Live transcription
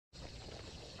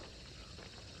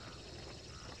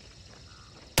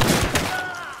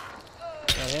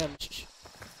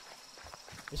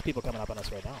There's people coming up on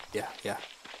us right now. Yeah, yeah.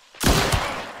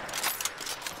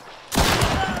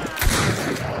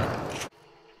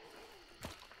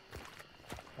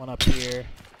 One up here.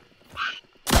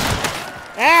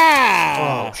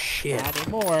 Ah! Oh shit! Not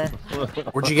anymore.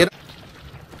 Where'd you get it?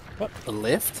 What? A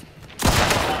lift?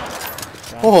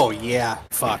 Oh yeah.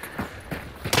 Fuck.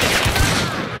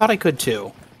 Thought I could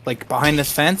too. Like behind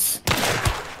this fence.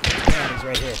 Man, he's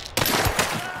right here.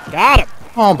 Got him.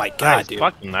 Oh my god, Nice, dude.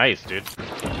 fucking nice, dude.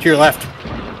 To your left.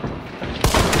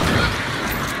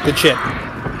 Good shit.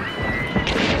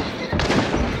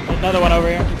 Another one over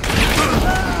here.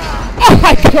 Oh,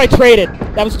 I traded.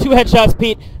 That was 2 headshots,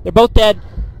 Pete. They're both dead.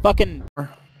 Fucking.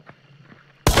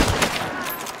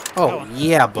 Oh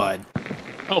yeah, bud.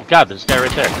 Oh god, there's a guy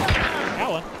right there.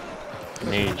 Got one.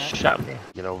 And he shot me.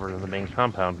 Get over to the main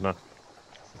compound now.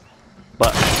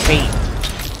 But paint.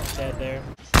 Dead there.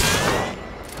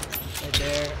 Right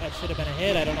there. That should have been a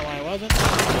hit. I don't know why it wasn't.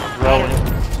 Rolling.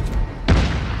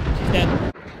 She's dead.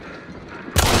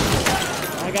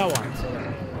 I got one. So.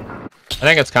 I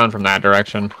think it's coming from that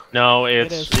direction. No,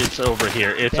 It it's over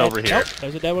here. It's Dead. over here. Nope,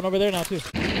 there's a dead one over there now too.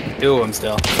 2 of them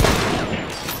still.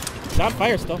 He's on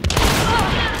fire still.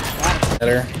 Got him.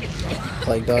 Better.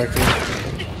 Plague Doctor.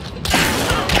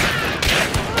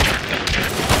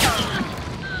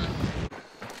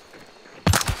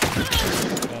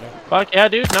 Better. Fuck yeah,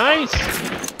 dude, nice.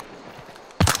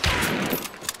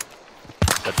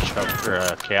 Got the choke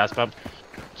or chaos pump.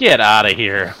 Get out of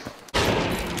here.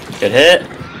 Good hit.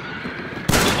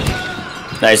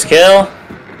 Nice kill.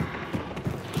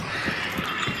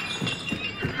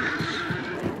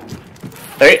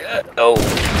 Oh.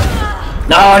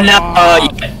 No, no. Oh,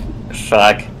 yeah.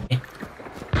 Fuck.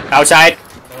 Outside.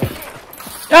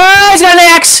 Oh, he's got an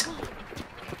axe.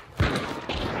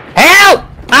 Help!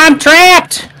 I'm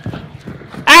trapped.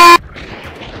 Ah!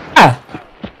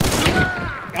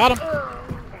 Got him.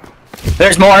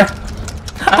 There's more.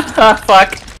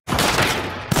 Fuck.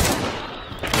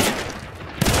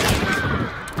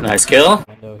 Nice kill.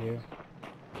 Window here.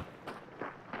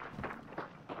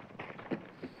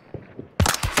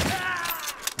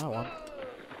 Got one.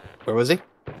 Where was he?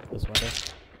 This window.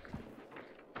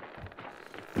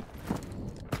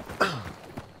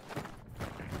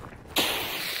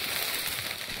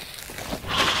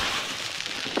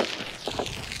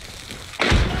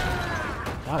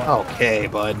 Got one. Okay,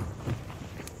 bud.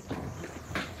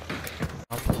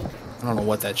 I don't know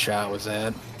what that shot was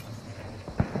at.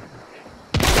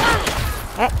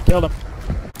 Ah, killed him.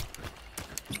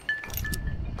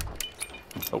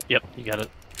 Oh, yep, you got it.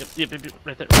 Yep,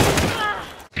 right there.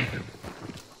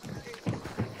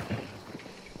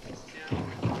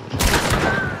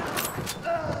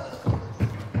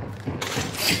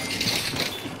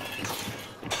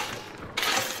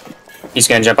 He's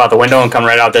gonna jump out the window and come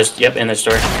right out this. Yep, in this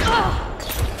door.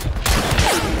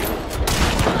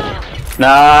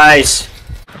 Nice.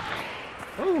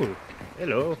 Oh,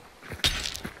 hello.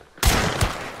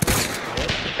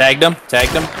 Tagged him.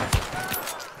 Tagged him.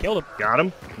 Killed him. Got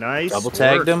him. Nice. Double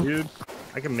tagged him. Dude.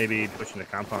 I can maybe push in the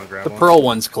compound and grab The one. pearl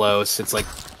one's close. It's like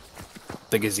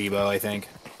the gazebo, I think.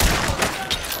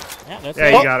 Yeah, that's Yeah,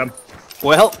 it. you got him.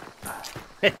 Well,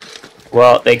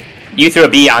 Well, you threw a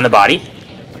bee on the body.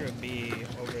 Threw a bee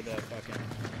over the fucking.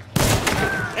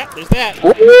 Yeah, there's that.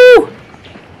 Woo!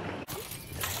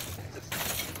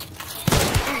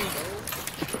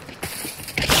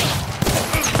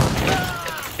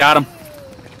 got him.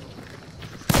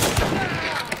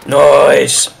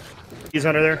 Nice. He's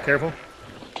under there. Careful.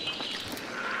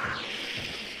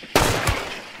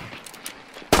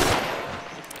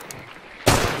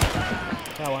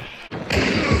 Got one.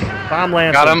 Bomb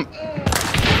lancer. Got him.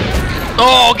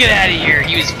 Oh, get out of here.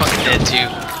 He was fucking dead too.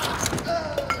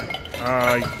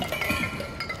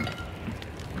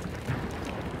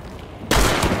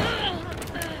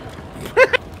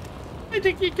 I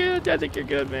think you're good. I think you're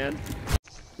good, man.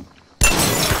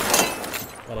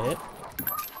 Got a hit.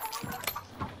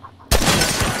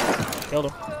 Killed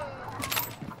him.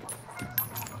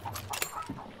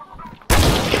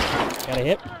 Got a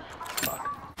hit.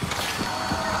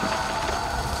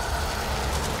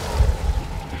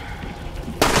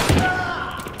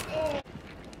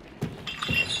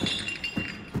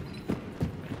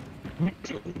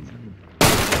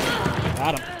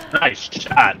 Got him. Nice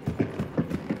shot.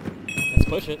 Let's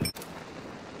push it.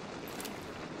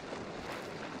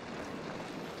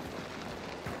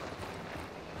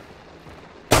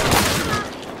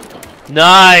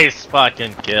 Nice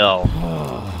fucking kill.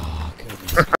 Oh,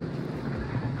 goodness.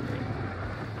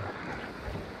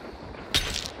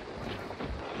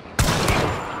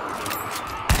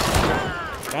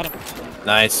 Got him.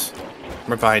 Nice. I'm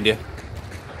right behind you.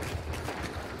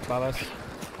 above us.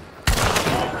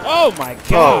 Oh my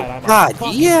god! I'm God, a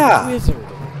fucking yeah. wizard.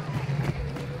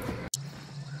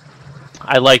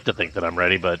 I like to think that I'm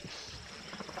ready, but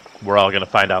we're all gonna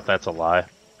find out that's a lie.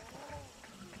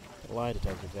 The lie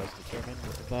detector has determined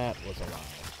that was a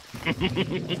lie.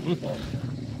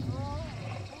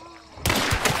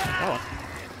 Oh.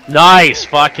 Nice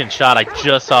fucking shot. I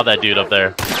just saw that dude up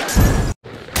there.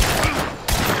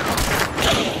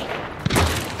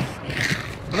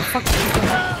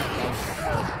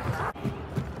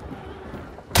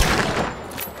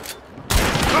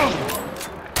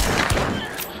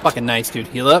 Fucking nice, dude.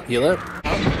 Heal up, heal up.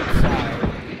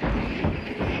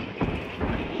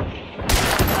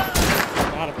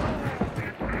 Got him.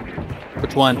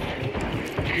 Which one?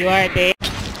 You are dead.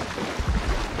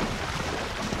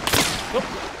 Oop.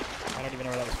 I don't even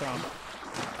know where that was from.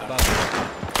 Above.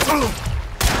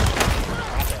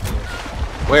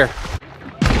 Where?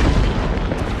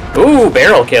 Ooh,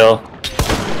 barrel kill.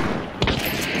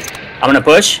 I'm gonna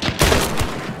push.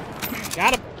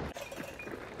 Got him.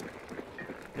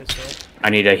 This way. I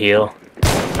need a heal.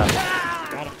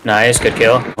 Got him. Nice, good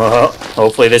kill. Oh,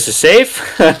 hopefully this is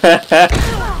safe.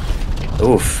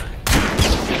 Oof.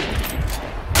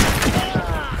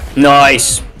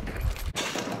 Nice.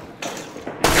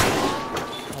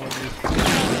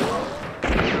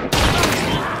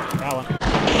 That one.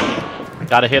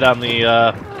 Got a hit on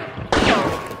the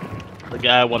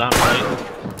guy went out right.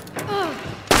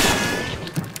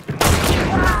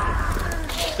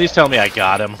 Please tell me I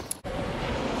got him.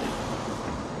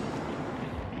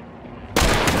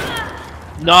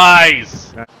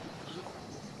 Nice! I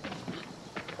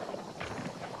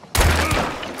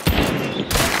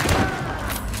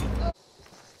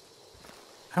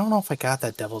don't know if I got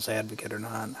that devil's advocate or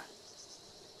not.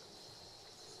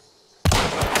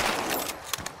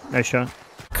 Nice shot.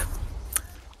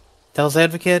 Devil's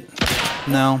advocate?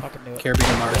 No. Fucking knew it.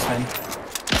 Caribbean marksman.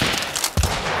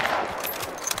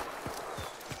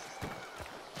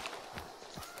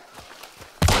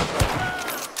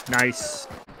 Nice.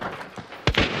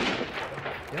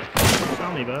 Yep.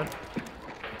 Tell me, bud.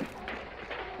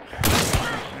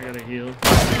 I gotta heal.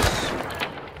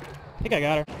 I think I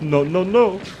got her. No, no,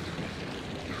 no.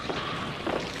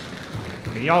 I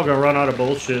mean, y'all gonna run out of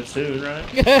bullshit soon, right?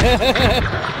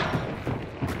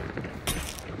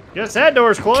 Guess that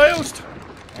door's closed.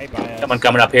 Right by us. Someone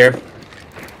coming up here.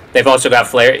 They've also got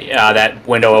flare. That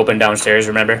window open downstairs.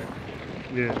 Remember?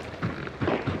 Yeah.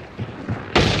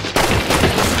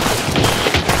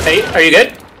 Hey, are you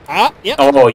good? Ah, yep. Oh,